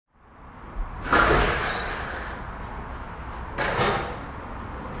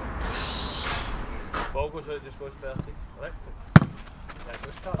goes out just goes 30. Right?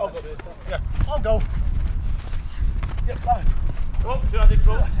 Yeah, I'll go. Yeah, fine. Oh, two-handed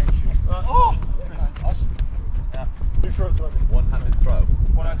throw. Oh! Yeah. You throw it to me. One-handed throw.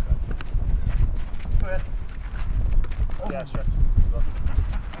 One-handed throw. Go ahead. Oh. Yeah, stretch.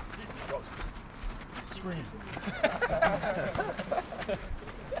 Screen.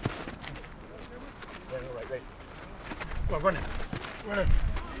 Right. Go on, run it. Run it.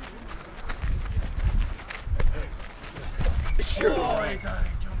 Sure. Oh, right.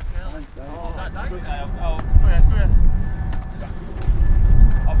 Jump down. Oh, go ahead.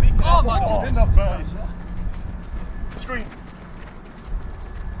 I'll be careful. Oh my God. Enough birdies. Screen.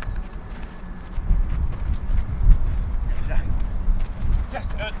 Yes.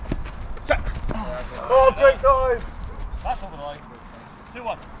 Good. Set. Oh, great dive. That's over the line.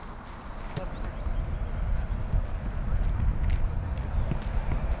 2-1.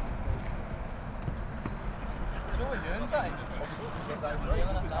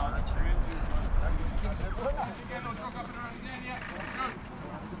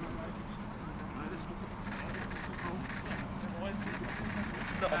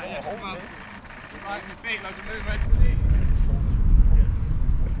 Right, your feet, loads of movement.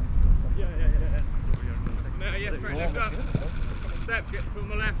 Yeah, straight legs up. Couple steps, get the two on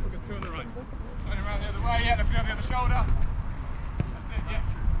the left, look at two on the right. Turn around the other way, yeah, looking over the other shoulder. That's it, yeah.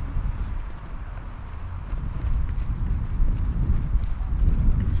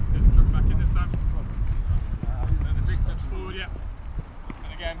 Drop back in this time. There's a big steps forward, yeah.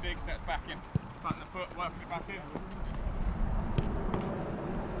 And again, big steps back in. Planting the foot, working it back in.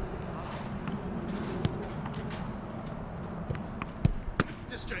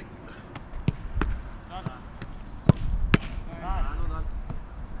 Yes, Jake. Done.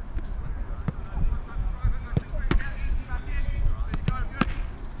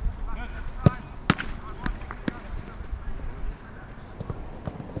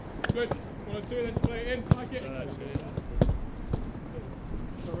 Good. 1 or 2, then play it in, like it.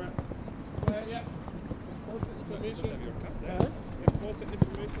 Correct. Yeah. Important information. Important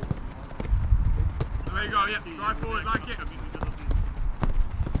information. There you go, yeah. Drive forward, like it.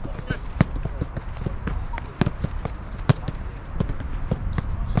 Good.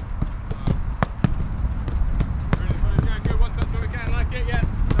 Good. 1 touch where we can, like it, yeah.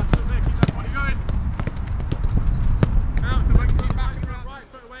 That's up there, keep that body going. Now, so when you keep back and front right,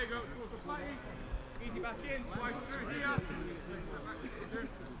 straight away, go towards the plate. Easy back in, swipe through here.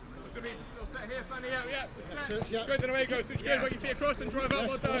 Little set here, fanny out, yeah. Good, then away you go. Switch gears, work your feet across and drive up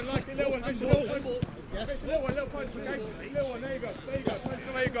or down. Like it, little one, little one. Little punch, okay? Little one, there you go. There you go. Punch,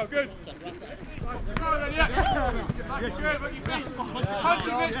 there you go. Good. Right, go then, yeah. Like it, good, work your feet. Punch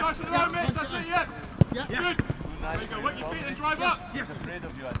your mitts, nice on the road, mitts. That's it, yeah. Good. There you go. Work your feet and drive up. He's afraid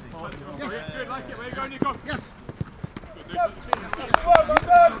of you, I think. Good, like it. Where you go, Nico? Yes. Well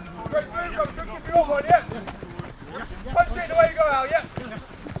done. Great move, go. Keep your one, yeah. Punch straight away you go, Al, yeah.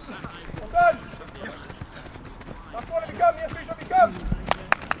 Well done. That's what it becomes, yes, what it becomes.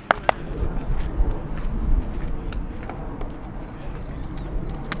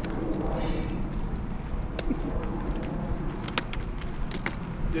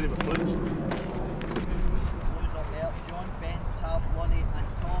 Did him a flinch. Those up there, John, Ben, Tav, Lonnie and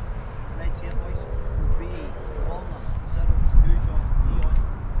Tom, Reds here boys, will be Walners, Cyril, you, John, Leon,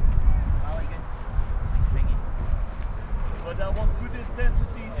 Halligan, Bingy. But I want good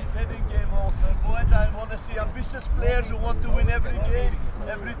intensity in this heading game also. Boys, I want to see ambitious players who want to win every game,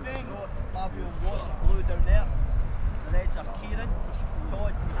 everything. So, Fabio and Watts are blue down there. The Reds are Kieran,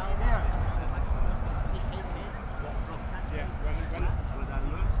 Todd, Halligan. Yeah, run it.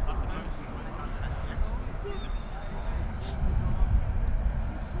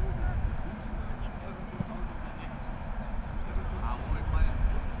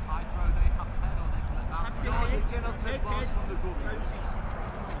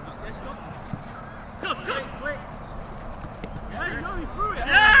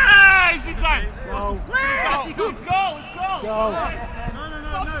 Yeah, easy side. Let's go. Go. No.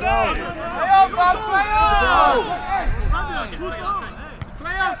 Play on, Bob, play on!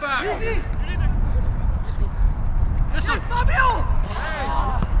 Play on, Fab. Easy! Yes, Fabio!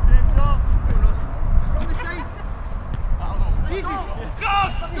 From the side! Easy! Go!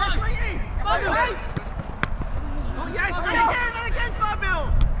 Fabio! Oh yes, and again, Fabio!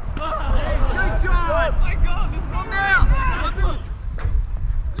 Good job! Oh my God! From there!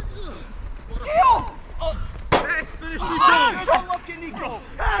 Nico! Yes, finish Nico! John, working Nico!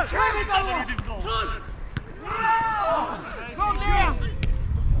 From there!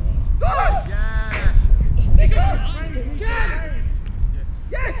 Good! Yeah! Nico!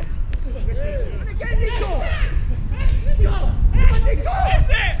 Yes! And again, Nico!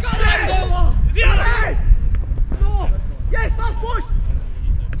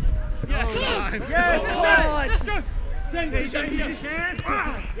 time. Yeah, come on. Let's go. Send it. Easy, easy.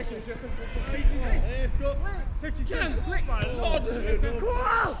 Ken, quick. Go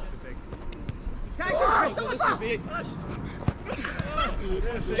out.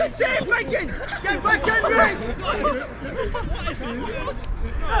 Get safe, Franklin! Get back in, Rick!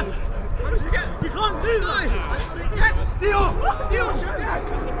 We can't do that! Get Theo! Let's go!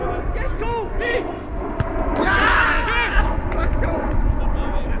 Let's go!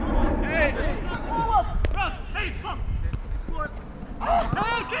 Hey! Ross, hey, come!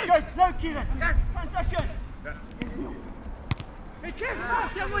 Go, Kieran! Yes, transition! Hey, Kieran!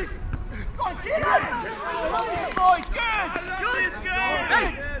 Come on, go on, Kieran! Nice, boys, good! Let's go! Hey!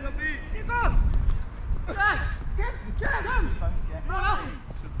 You go! Yes! Get him!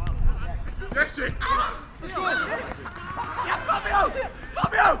 Yes, Jay! Let's go! Yeah, Fabio!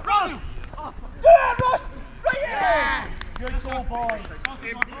 Run! Do it, Ross! Right here! Good call, boys.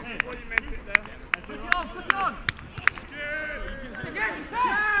 What you meant it there. Put it on! Again!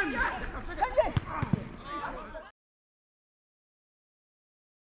 Yes!